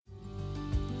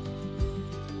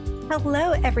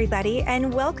Hello, everybody,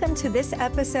 and welcome to this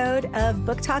episode of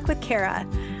Book Talk with Kara.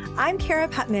 I'm Kara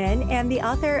Putman and the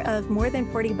author of more than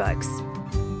 40 books.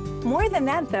 More than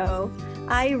that, though,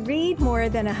 I read more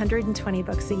than 120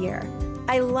 books a year.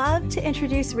 I love to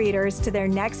introduce readers to their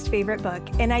next favorite book,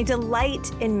 and I delight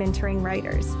in mentoring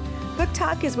writers. Book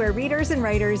Talk is where readers and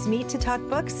writers meet to talk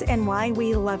books and why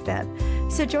we love them.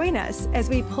 So join us as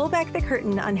we pull back the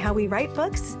curtain on how we write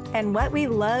books and what we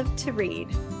love to read.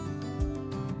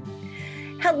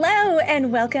 Hello,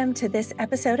 and welcome to this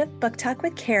episode of Book Talk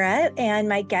with Kara. And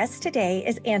my guest today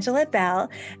is Angela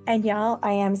Bell. And y'all,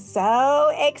 I am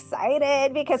so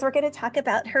excited because we're going to talk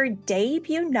about her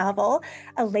debut novel,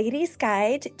 A Lady's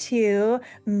Guide to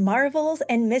Marvels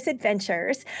and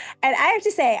Misadventures. And I have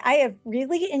to say, I have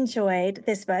really enjoyed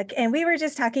this book. And we were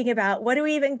just talking about what do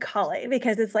we even call it?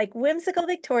 Because it's like whimsical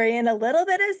Victorian, a little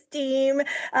bit of steam,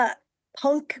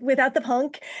 punk without the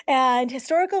punk, and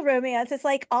historical romance. It's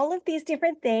like all of these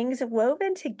different things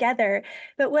woven together.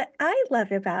 But what I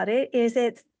loved about it is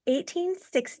it's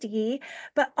 1860,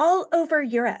 but all over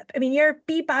Europe. I mean, you're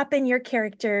bebopping your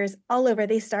characters all over.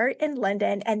 They start in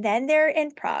London, and then they're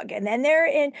in Prague, and then they're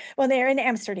in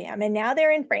Amsterdam, and now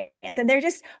they're in France, and they're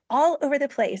just all over the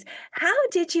place. How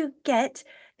did you get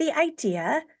the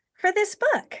idea for this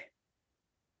book?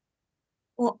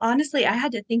 Well, honestly, I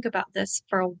had to think about this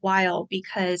for a while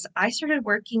because I started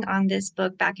working on this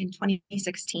book back in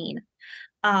 2016.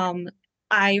 Um,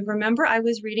 I remember I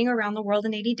was reading Around the World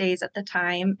in 80 Days at the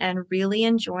time and really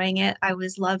enjoying it. I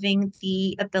was loving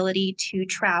the ability to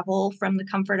travel from the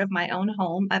comfort of my own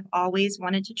home. I've always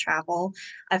wanted to travel.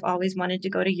 I've always wanted to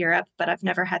go to Europe, but I've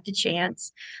never had the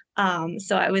chance.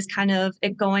 So I was kind of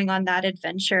going on that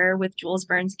adventure with Jules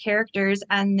Verne's characters.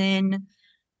 And then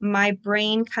my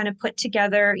brain kind of put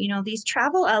together, these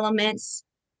travel elements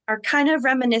are kind of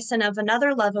reminiscent of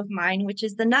another love of mine, which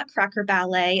is the Nutcracker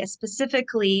Ballet,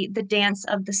 specifically the dance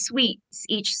of the suites,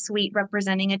 each suite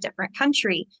representing a different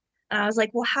country. And I was like,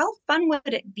 well, how fun would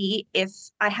it be if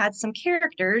I had some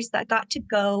characters that got to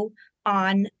go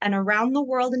on an around the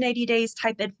world in 80 days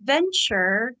type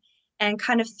adventure and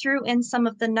kind of threw in some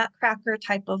of the Nutcracker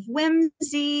type of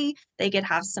whimsy. They could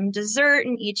have some dessert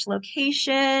in each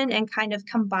location and kind of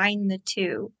combine the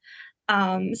two.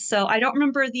 So I don't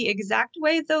remember the exact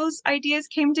way those ideas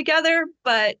came together,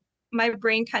 but my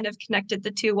brain kind of connected the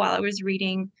two while I was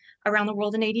reading Around the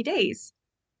World in 80 Days.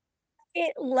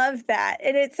 I love that.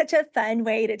 And it's such a fun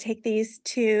way to take these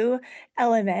two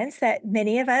elements that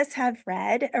many of us have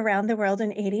read Around the World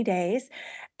in 80 Days.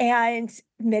 And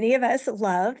many of us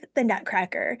love the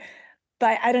Nutcracker.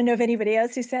 But I don't know of anybody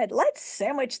else who said, let's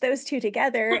sandwich those two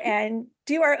together and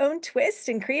do our own twist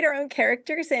and create our own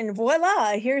characters. And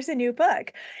voila, here's a new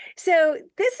book. So,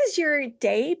 this is your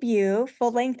debut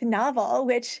full length novel,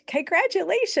 which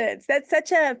congratulations. That's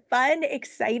such a fun,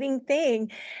 exciting thing.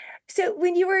 So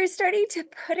when you were starting to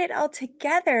put it all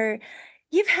together,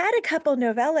 you've had a couple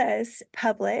novellas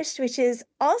published, which is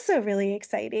also really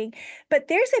exciting. But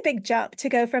there's a big jump to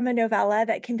go from a novella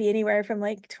that can be anywhere from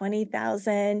like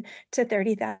 20,000 to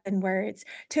 30,000 words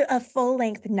to a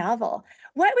full-length novel.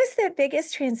 What was the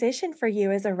biggest transition for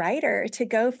you as a writer to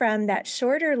go from that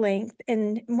shorter length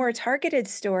and more targeted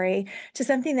story to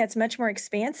something that's much more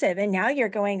expansive? And now you're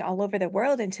going all over the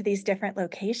world into these different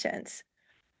locations.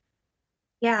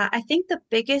 Yeah, I think the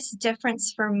biggest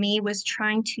difference for me was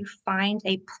trying to find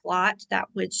a plot that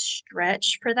would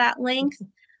stretch for that length.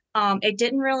 It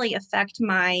didn't really affect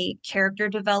my character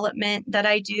development that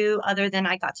I do, other than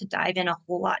I got to dive in a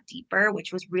whole lot deeper,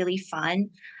 which was really fun.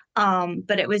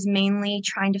 But it was mainly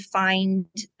trying to find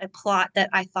a plot that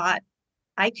I thought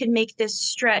I could make this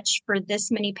stretch for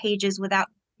this many pages without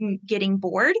getting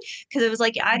bored. Because it was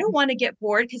like, I don't want to get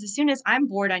bored because as soon as I'm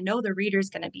bored, I know the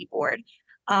reader's going to be bored.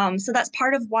 So that's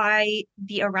part of why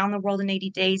the Around the World in 80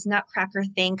 Days Nutcracker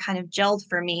thing kind of gelled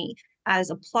for me as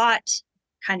a plot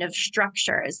kind of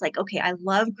structure. It's like, okay, I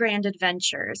love grand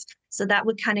adventures. So that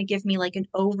would kind of give me like an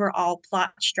overall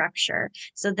plot structure.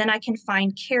 So then I can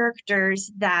find characters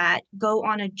that go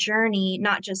on a journey,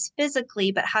 not just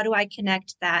physically, but how do I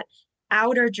connect that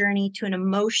outer journey to an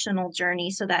emotional journey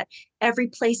so that every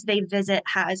place they visit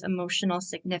has emotional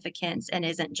significance and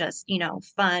isn't just,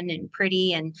 fun and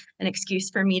pretty and an excuse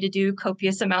for me to do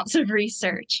copious amounts of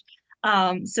research.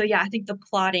 So yeah, I think the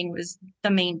plotting was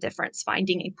the main difference,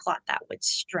 finding a plot that would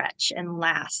stretch and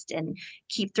last and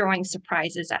keep throwing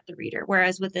surprises at the reader.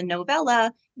 Whereas with a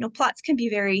novella, plots can be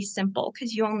very simple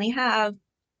because you only have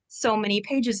so many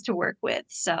pages to work with.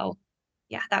 So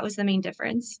yeah, that was the main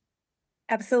difference.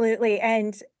 Absolutely.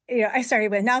 And I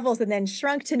started with novels and then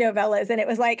shrunk to novellas, and it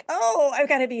was like, oh, I've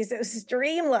got to be so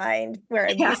streamlined where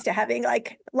I'm Yeah. used to having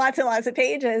like lots and lots of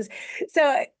pages. So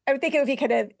I would think it would be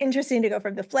kind of interesting to go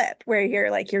from the flip where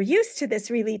you're like, you're used to this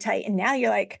really tight, and now you're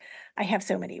like, I have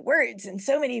so many words and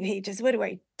so many pages. What do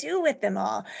I do with them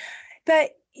all?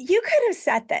 But you could have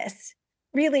set this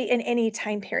really in any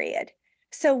time period.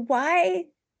 So why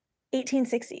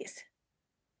 1860s?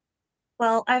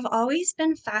 Well, I've always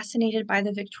been fascinated by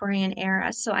the Victorian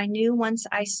era, so I knew once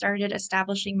I started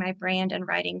establishing my brand and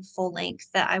writing full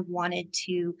length that I wanted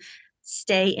to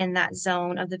stay in that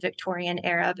zone of the Victorian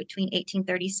era between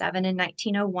 1837 and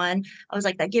 1901. I was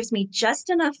like, that gives me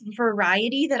just enough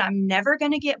variety that I'm never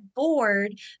going to get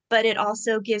bored, but it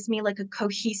also gives me like a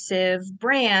cohesive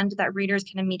brand that readers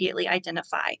can immediately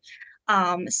identify.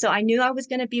 So I knew I was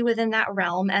going to be within that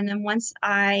realm. And then once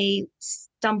I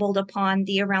stumbled upon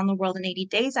the Around the World in 80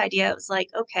 Days idea, it was like,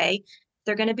 okay,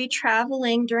 they're going to be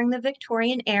traveling during the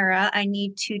Victorian era. I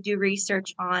need to do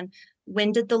research on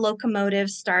when did the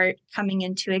locomotives start coming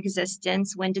into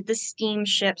existence? When did the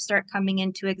steamship start coming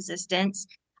into existence?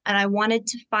 And I wanted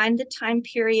to find the time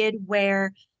period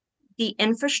where the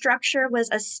infrastructure was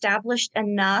established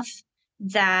enough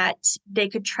that they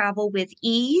could travel with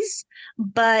ease,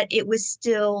 but it was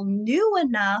still new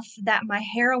enough that my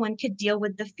heroine could deal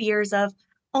with the fears of,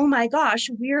 oh my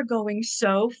gosh, we're going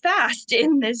so fast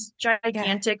in this Yeah.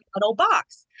 gigantic metal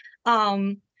box.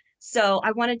 Um, so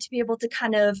I wanted to be able to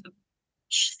kind of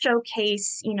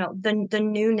showcase, the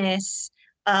newness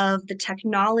of the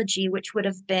technology, which would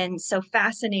have been so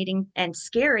fascinating and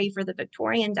scary for the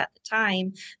Victorians at the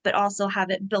time, but also have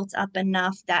it built up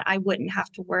enough that I wouldn't have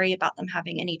to worry about them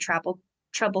having any trouble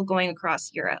going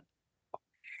across Europe.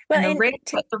 Well, And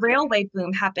and the railway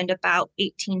boom happened about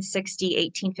 1860,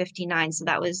 1859, so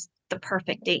that was the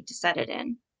perfect date to set it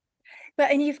in.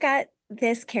 and you've got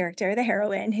this character, the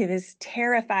heroine, who is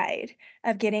terrified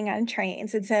of getting on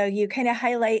trains. And so you kind of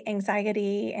highlight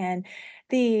anxiety and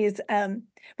these,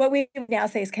 what we now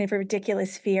say is kind of a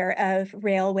ridiculous fear of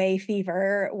railway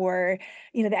fever, or,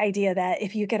 the idea that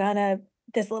if you get on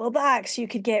this little box, you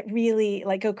could get really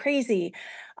like go crazy.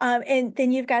 And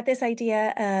then you've got this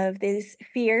idea of these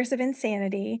fears of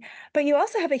insanity, but you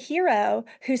also have a hero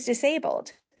who's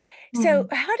disabled. So,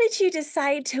 Hmm. how did you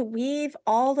decide to weave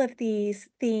all of these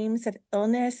themes of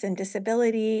illness and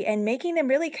disability and making them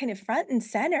really kind of front and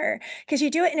center? Because you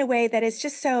do it in a way that is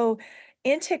just so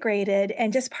integrated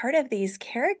and just part of these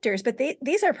characters, but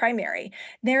these are primary.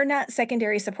 They're not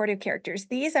secondary supportive characters.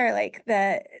 These are like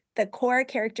the core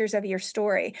characters of your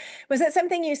story. Was that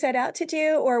something you set out to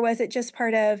do, or was it just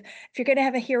part of, if you're going to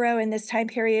have a hero in this time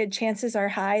period, chances are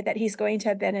high that he's going to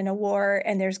have been in a war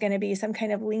and there's going to be some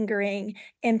kind of lingering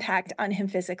impact on him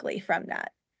physically from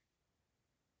that?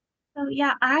 So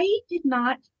yeah, I did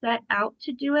not set out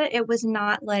to do it. It was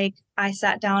not like I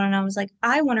sat down and I was like,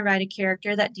 I want to write a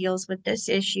character that deals with this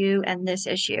issue and this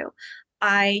issue.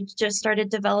 I just started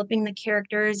developing the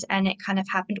characters and it kind of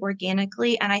happened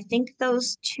organically. And I think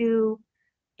those two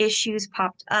issues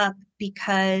popped up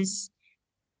because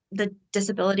the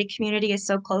disability community is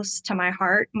so close to my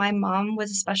heart. My mom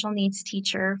was a special needs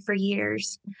teacher for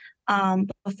years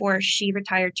before she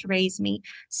retired to raise me.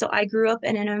 So I grew up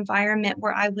in an environment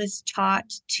where I was taught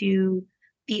to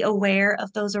be aware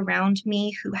of those around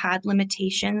me who had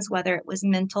limitations, whether it was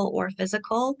mental or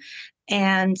physical.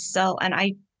 And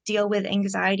I deal with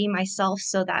anxiety myself.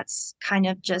 So that's kind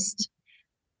of just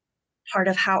part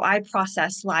of how I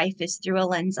process life is through a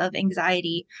lens of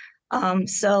anxiety.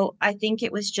 So I think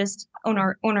it was just an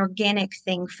organic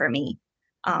thing for me,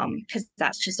 because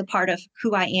that's just a part of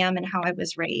who I am and how I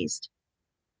was raised.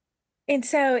 And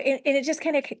so it just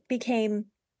kind of became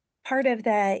part of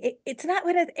it's not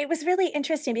what it was really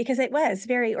interesting because it was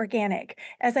very organic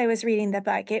as I was reading the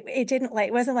book. It didn't like,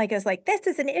 it wasn't like, it was like, this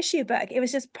is an issue book. It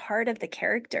was just part of the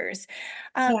characters.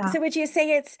 Yeah. So would you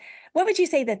say what would you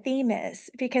say the theme is?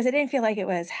 Because it didn't feel like it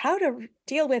was how to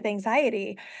deal with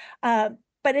anxiety.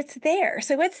 But it's there.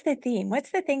 So what's the theme?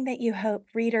 What's the thing that you hope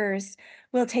readers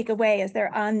will take away as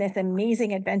they're on this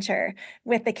amazing adventure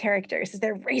with the characters, as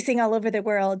they're racing all over the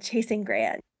world, chasing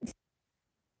Grant?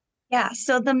 Yeah,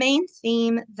 so the main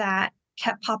theme that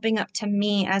kept popping up to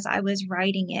me as I was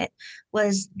writing it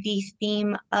was the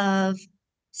theme of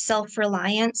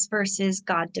self-reliance versus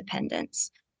God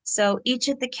dependence. So each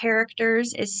of the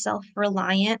characters is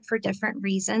self-reliant for different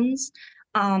reasons.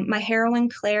 My heroine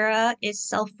Clara is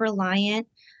self-reliant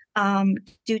um,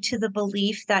 due to the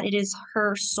belief that it is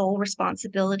her sole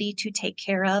responsibility to take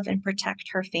care of and protect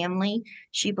her family.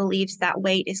 She believes that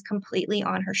weight is completely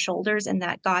on her shoulders and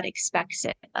that God expects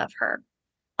it of her.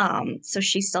 So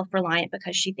she's self-reliant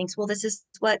because she thinks, well, this is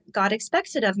what God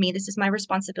expected of me. This is my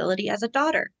responsibility as a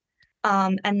daughter.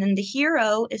 And then the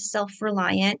hero is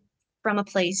self-reliant from a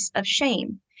place of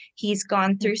shame. He's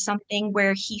gone through something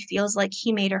where he feels like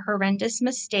he made a horrendous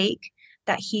mistake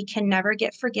that he can never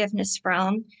get forgiveness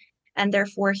from, and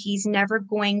therefore he's never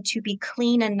going to be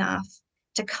clean enough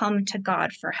to come to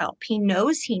God for help. He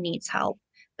knows he needs help,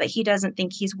 but he doesn't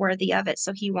think he's worthy of it,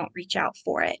 so he won't reach out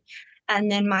for it.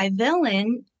 And then my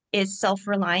villain is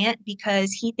self-reliant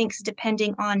because he thinks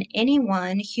depending on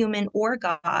anyone, human or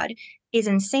God, is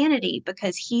insanity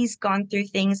because he's gone through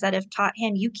things that have taught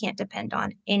him you can't depend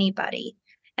on anybody.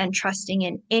 And trusting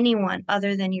in anyone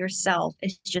other than yourself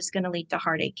is just going to lead to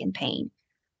heartache and pain.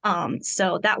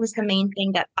 So that was the main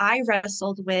thing that I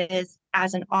wrestled with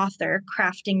as an author,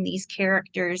 crafting these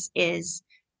characters is,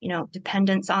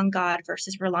 dependence on God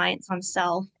versus reliance on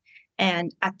self.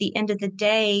 And at the end of the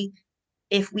day,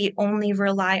 if we only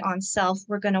rely on self,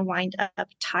 we're going to wind up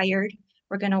tired.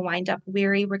 We're going to wind up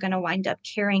weary. We're going to wind up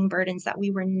carrying burdens that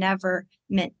we were never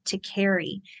meant to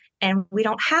carry. And we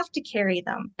don't have to carry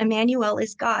them. Emmanuel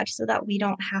is God so that we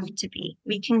don't have to be.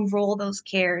 We can roll those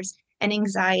cares and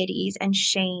anxieties and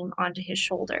shame onto his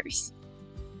shoulders.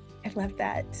 I love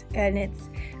that. And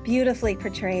it's beautifully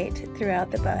portrayed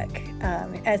throughout the book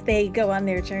as they go on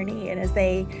their journey and as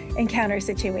they encounter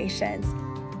situations.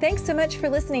 Thanks so much for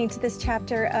listening to this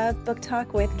chapter of Book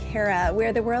Talk with Kara,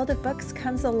 where the world of books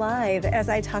comes alive as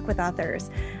I talk with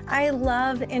authors. I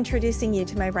love introducing you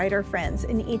to my writer friends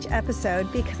in each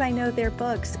episode because I know their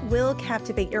books will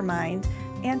captivate your mind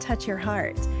and touch your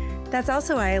heart. That's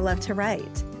also why I love to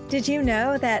write. Did you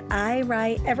know that I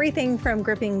write everything from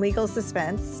gripping legal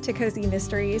suspense to cozy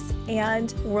mysteries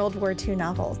and World War II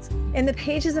novels? In the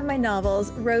pages of my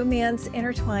novels, romance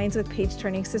intertwines with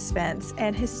page-turning suspense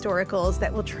and historicals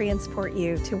that will transport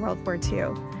you to World War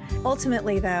II.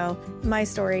 Ultimately, though, my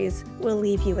stories will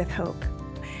leave you with hope.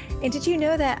 And did you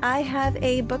know that I have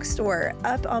a bookstore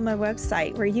up on my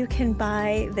website where you can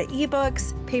buy the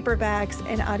ebooks, paperbacks,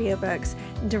 and audiobooks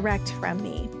direct from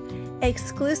me?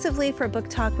 Exclusively for Book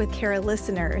Talk with Kara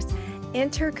listeners,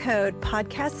 enter code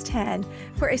podcast10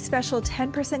 for a special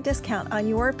 10% discount on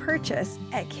your purchase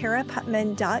at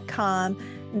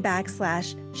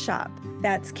karaputman.com/shop.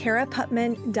 That's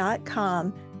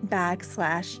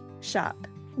karaputman.com/shop.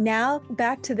 Now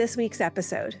back to this week's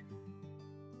episode.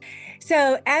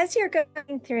 So as you're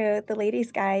going through the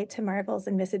Lady's Guide to Marvels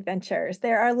and Misadventures,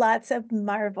 there are lots of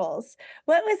marvels.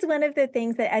 What was one of the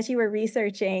things that as you were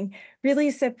researching really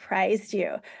surprised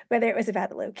you, whether it was about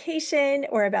the location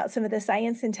or about some of the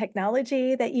science and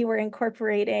technology that you were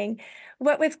incorporating?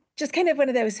 What was just kind of one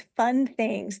of those fun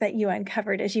things that you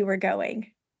uncovered as you were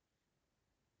going?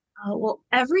 Well,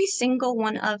 every single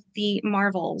one of the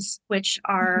Marvels, which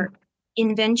are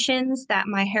inventions that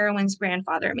my heroine's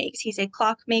grandfather makes. He's a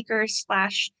clockmaker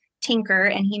slash tinker,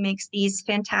 and he makes these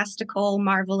fantastical,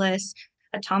 marvelous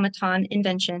automaton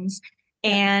inventions.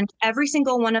 And every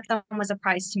single one of them was a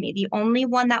prize to me. The only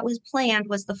one that was planned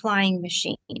was the flying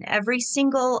machine. Every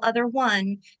single other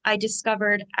one I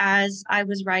discovered as I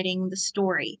was writing the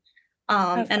story.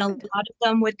 And a lot of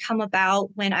them would come about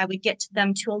when I would get to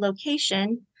them to a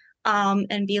location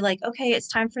and be like, okay, it's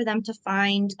time for them to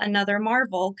find another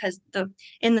Marvel because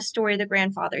in the story, the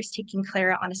grandfather is taking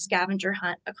Clara on a scavenger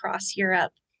hunt across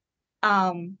Europe.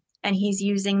 And he's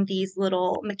using these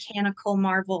little mechanical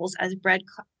marvels as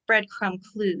breadcrumb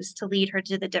clues to lead her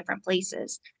to the different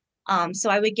places.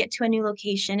 So I would get to a new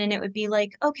location and it would be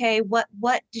like, okay, what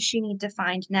does she need to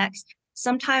find next?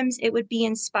 Sometimes it would be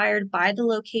inspired by the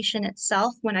location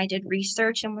itself when I did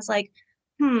research and was like,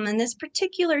 in this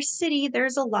particular city,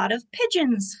 there's a lot of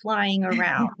pigeons flying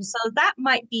around. So that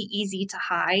might be easy to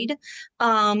hide.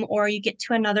 Or you get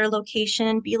to another location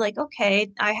and be like,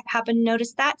 okay, I happen to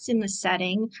notice that's in the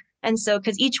setting. And so,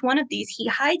 because each one of these, he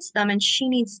hides them and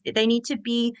they need to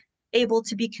be able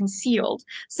to be concealed.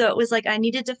 So it was like I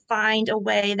needed to find a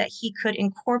way that he could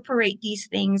incorporate these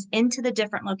things into the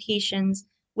different locations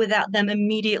without them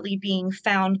immediately being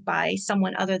found by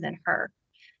someone other than her.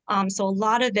 So a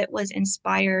lot of it was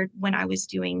inspired when I was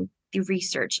doing the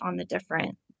research on the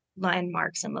different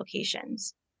landmarks and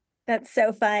locations. That's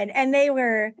so fun. And they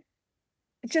were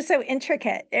just so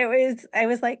intricate. I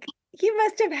was like, you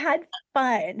must have had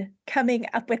fun coming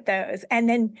up with those and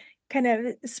then kind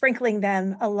of sprinkling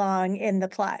them along in the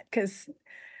plot because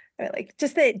like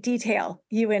just the detail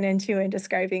you went into in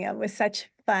describing them was such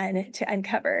fun to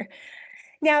uncover.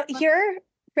 Now, you're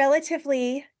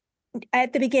relatively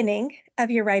at the beginning of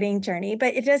your writing journey,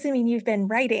 but it doesn't mean you've been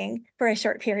writing for a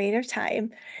short period of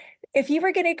time. If you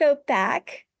were going to go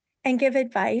back and give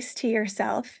advice to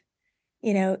yourself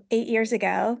 8 years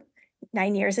ago,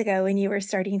 9 years ago, when you were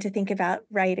starting to think about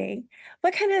writing,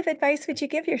 what kind of advice would you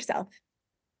give yourself?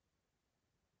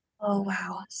 Oh,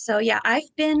 wow. So yeah,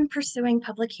 I've been pursuing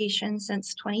publication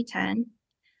since 2010.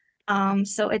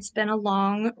 So it's been a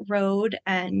long road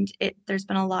and there's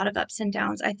been a lot of ups and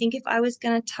downs. I think if I was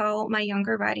going to tell my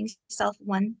younger writing self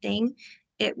one thing,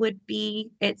 it would be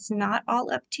it's not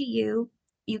all up to you.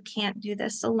 You can't do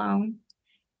this alone.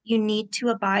 You need to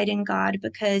abide in God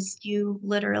because you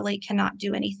literally cannot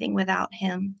do anything without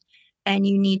Him. And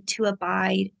you need to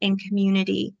abide in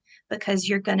community because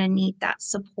you're going to need that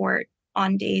support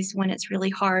on days when it's really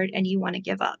hard and you want to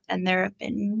give up. And there have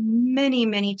been many,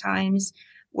 many times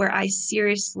where I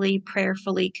seriously,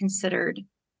 prayerfully considered,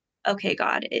 okay,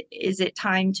 God, is it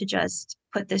time to just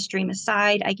put this dream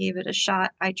aside? I gave it a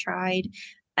shot. I tried.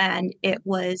 And it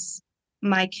was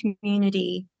my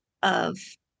community of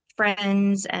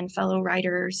friends and fellow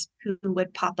writers who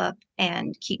would pop up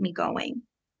and keep me going.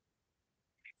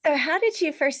 So, how did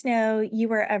you first know you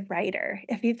were a writer?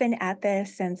 If you've been at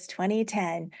this since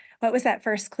 2010, what was that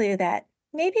first clue that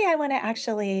maybe I want to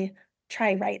actually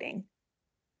try writing?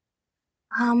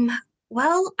 Um,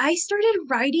 well, I started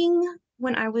writing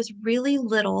when I was really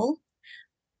little.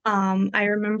 I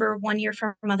remember one year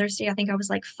for Mother's Day, I think I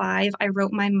was like 5. I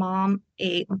wrote my mom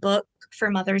a book for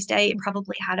Mother's Day. It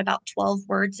probably had about 12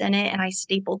 words in it, and I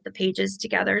stapled the pages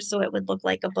together so it would look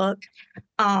like a book.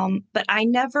 But I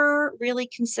never really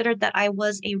considered that I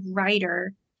was a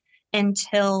writer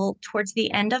until towards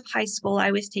the end of high school.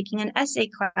 I was taking an essay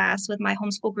class with my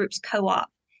homeschool group's co-op,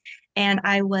 and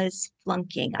I was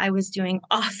flunking. I was doing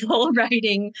awful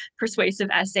writing persuasive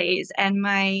essays. And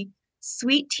my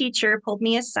sweet teacher pulled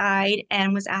me aside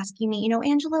and was asking me,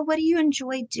 Angela, what do you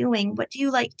enjoy doing? What do you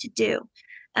like to do?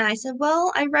 And I said,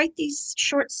 well, I write these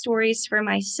short stories for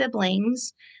my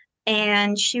siblings.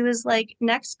 And she was like,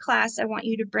 next class, I want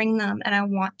you to bring them and I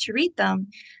want to read them.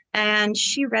 And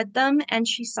she read them and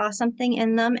she saw something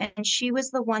in them. And she was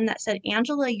the one that said,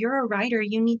 Angela, you're a writer.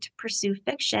 You need to pursue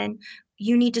fiction.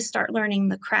 You need to start learning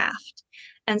the craft.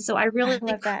 And so I I really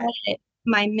love that. credit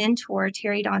my mentor,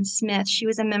 Terry Dawn Smith. She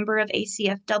was a member of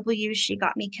ACFW. She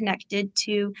got me connected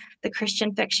to the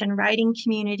Christian fiction writing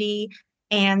community.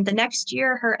 And the next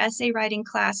year, her essay writing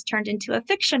class turned into a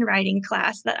fiction writing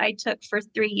class that I took for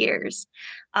 3 years.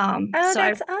 Oh, So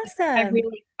that's I awesome.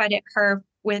 really credit her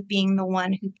with being the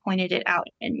one who pointed it out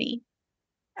in me.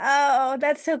 Oh,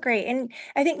 that's so great. And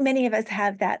I think many of us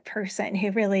have that person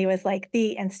who really was like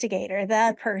the instigator,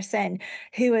 the person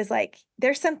who was like,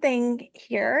 there's something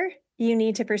here, you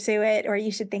need to pursue it, or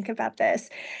you should think about this.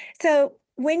 So,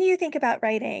 when you think about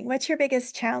writing, what's your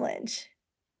biggest challenge?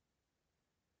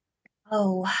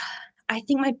 Oh, I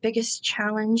think my biggest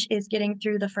challenge is getting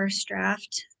through the first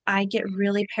draft. I get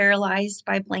really paralyzed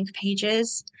by blank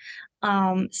pages.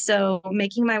 So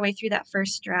making my way through that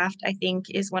first draft, I think,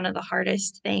 is one of the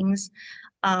hardest things,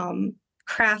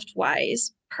 craft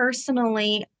wise.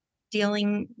 Personally,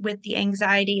 dealing with the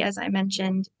anxiety, as I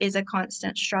mentioned, is a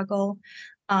constant struggle.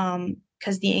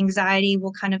 Because the anxiety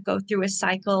will kind of go through a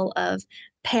cycle of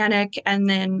panic and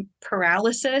then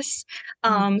paralysis.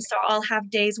 Mm. So I'll have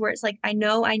days where it's like, I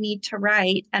know I need to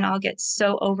write, and I'll get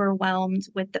so overwhelmed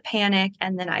with the panic,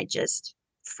 and then I just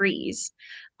freeze.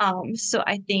 So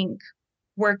I think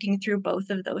working through both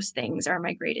of those things are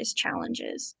my greatest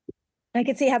challenges. I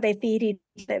can see how they feed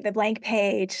the blank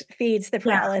page feeds the Yeah.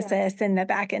 paralysis and the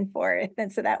back and forth.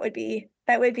 And so that would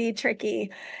be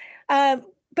tricky. Um,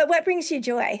 but what brings you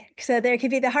joy? So there could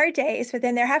be the hard days, but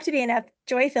then there have to be enough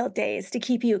joy-filled days to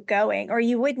keep you going, or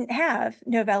you wouldn't have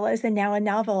novellas and now a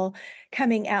novel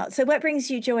coming out. So what brings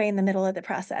you joy in the middle of the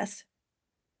process?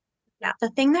 Yeah, the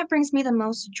thing that brings me the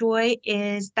most joy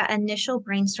is that initial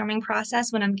brainstorming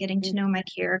process when I'm getting to know my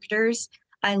characters.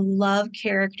 I love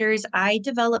characters. I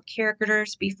develop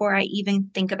characters before I even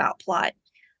think about plot.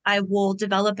 I will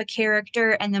develop a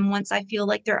character, and then once I feel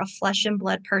like they're a flesh and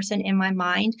blood person in my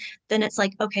mind, then it's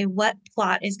like, okay, what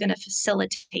plot is going to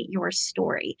facilitate your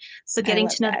story? So I getting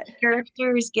love to know the that.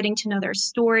 characters, getting to know their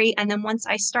story, and then once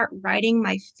I start writing,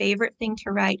 my favorite thing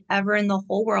to write ever in the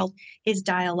whole world is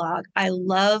dialogue. I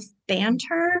love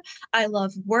banter. I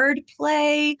love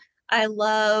wordplay. I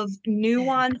love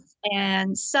nuance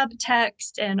and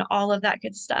subtext and all of that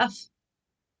good stuff.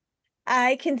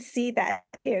 I can see that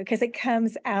too, because it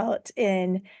comes out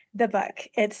in the book.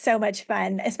 It's so much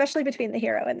fun, especially between the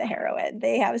hero and the heroine.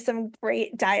 They have some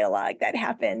great dialogue that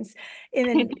happens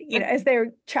as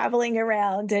they're traveling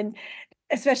around, and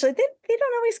especially they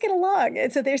don't always get along.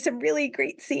 And so there's some really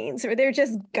great scenes where they're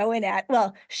just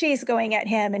she's going at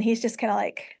him and he's just kind of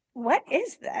like, what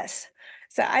is this?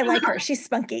 So I like her. She's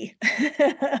spunky.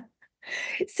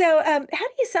 So, how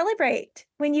do you celebrate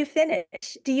when you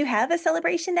finish? Do you have a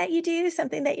celebration that you do?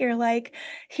 Something that you're like,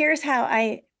 here's how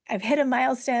I've hit a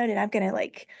milestone and I'm gonna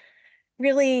like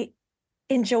really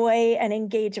enjoy and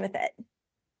engage with it.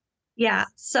 Yeah,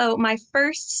 so my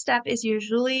first step is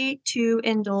usually to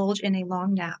indulge in a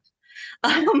long nap.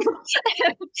 um,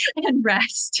 and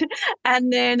rest.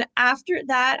 And then after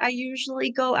that, I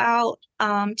usually go out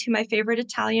to my favorite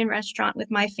Italian restaurant with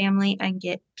my family and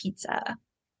get pizza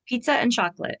and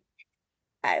chocolate.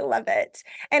 I love it.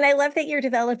 And I love that you're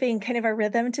developing kind of a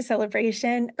rhythm to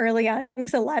celebration early on.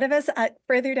 Because a lot of us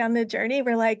further down the journey,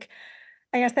 we're like,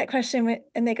 I ask that question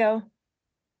and they go,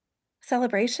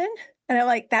 celebration? And I'm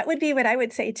like, that would be what I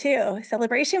would say too.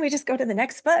 Celebration, we just go to the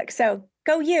next book. So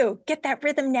go you, get that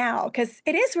rhythm now because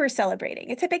it is worth celebrating.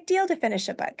 It's a big deal to finish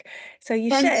a book. So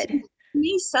you And to should.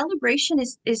 me, celebration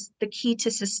is the key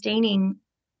to sustaining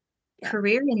Yeah,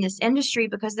 career in this industry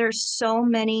because there's so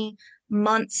many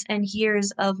months and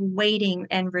years of waiting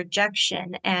and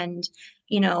rejection and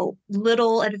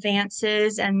little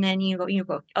advances, and then you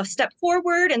go a step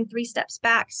forward and three steps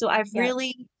back. So I've yeah,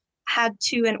 really had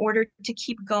to, in order to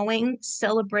keep going,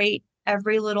 celebrate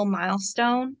every little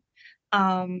milestone,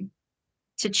 um,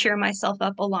 to cheer myself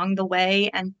up along the way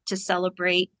and to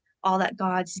celebrate all that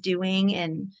God's doing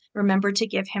and remember to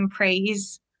give him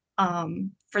praise, for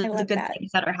I the love good that.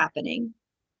 things that are happening.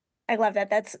 I love that.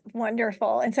 That's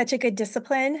wonderful and such a good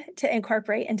discipline to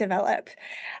incorporate and develop.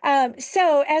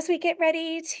 So, as we get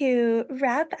ready to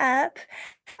wrap up,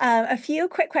 a few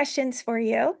quick questions for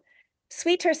you.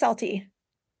 Sweet or salty?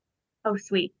 Oh,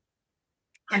 sweet.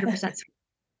 100%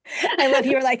 sweet. I love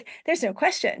you were like, there's no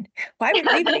question. Why would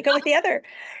we wouldn't go with the other?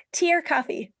 Tea or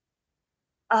coffee?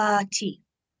 Tea.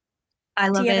 I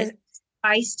Do love you have it a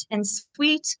iced and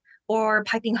sweet or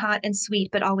piping hot and sweet,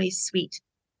 but always sweet.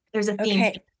 There's a theme here.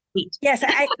 okay. Sweet. Yes,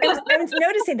 I was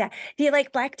noticing that. Do you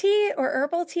like black tea or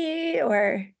herbal tea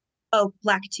or Oh,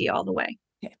 black tea all the way.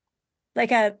 okay,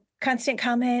 like a constant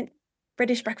comment,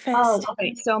 British Oh, breakfast?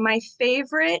 okay. So my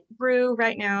favorite brew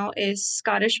right now is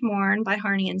Scottish Morn by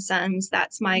Harney and Sons.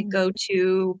 That's my Mm.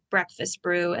 go-to breakfast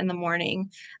brew in the morning.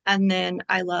 And then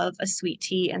I love a sweet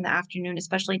tea in the afternoon,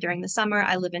 especially during the summer.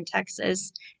 I live in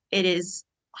Texas. It is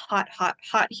hot, hot,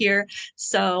 hot here.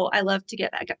 So I love to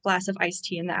get a glass of iced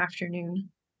tea in the afternoon.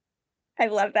 I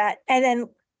love that. And then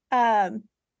um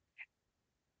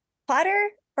plotter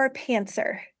or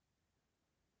pantser?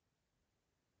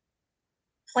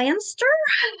 Planster?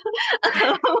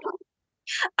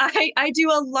 I do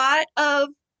a lot of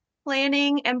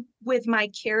planning and with my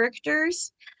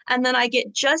characters, and then I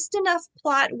get just enough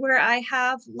plot where I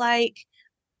have like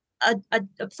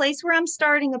a place where I'm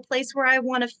starting, a place where I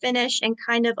want to finish, and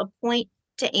kind of a point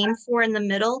to aim for in the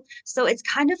middle. So it's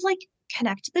kind of like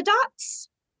connect the dots.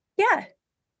 Yeah,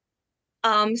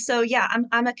 So yeah,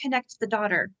 I'm a connect the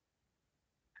daughter.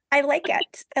 I like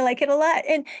it. I like it a lot.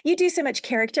 And you do so much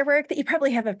character work that you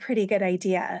probably have a pretty good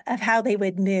idea of how they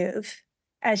would move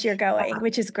as you're going,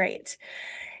 which is great.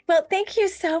 Well, thank you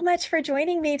so much for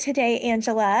joining me today,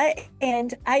 Angela.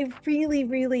 And I really,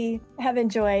 really have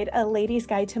enjoyed A Lady's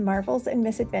Guide to Marvels and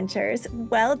Misadventures.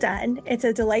 Well done. It's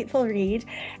a delightful read.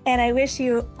 And I wish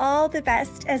you all the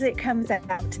best as it comes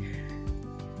out.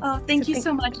 Oh, So thank you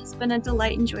so much. It's been a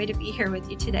delight and joy to be here with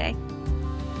you today.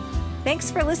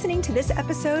 thanks for listening to this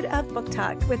episode of Book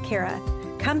Talk with Kara.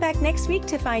 Come back next week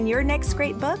to find your next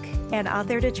great book and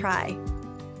author to try.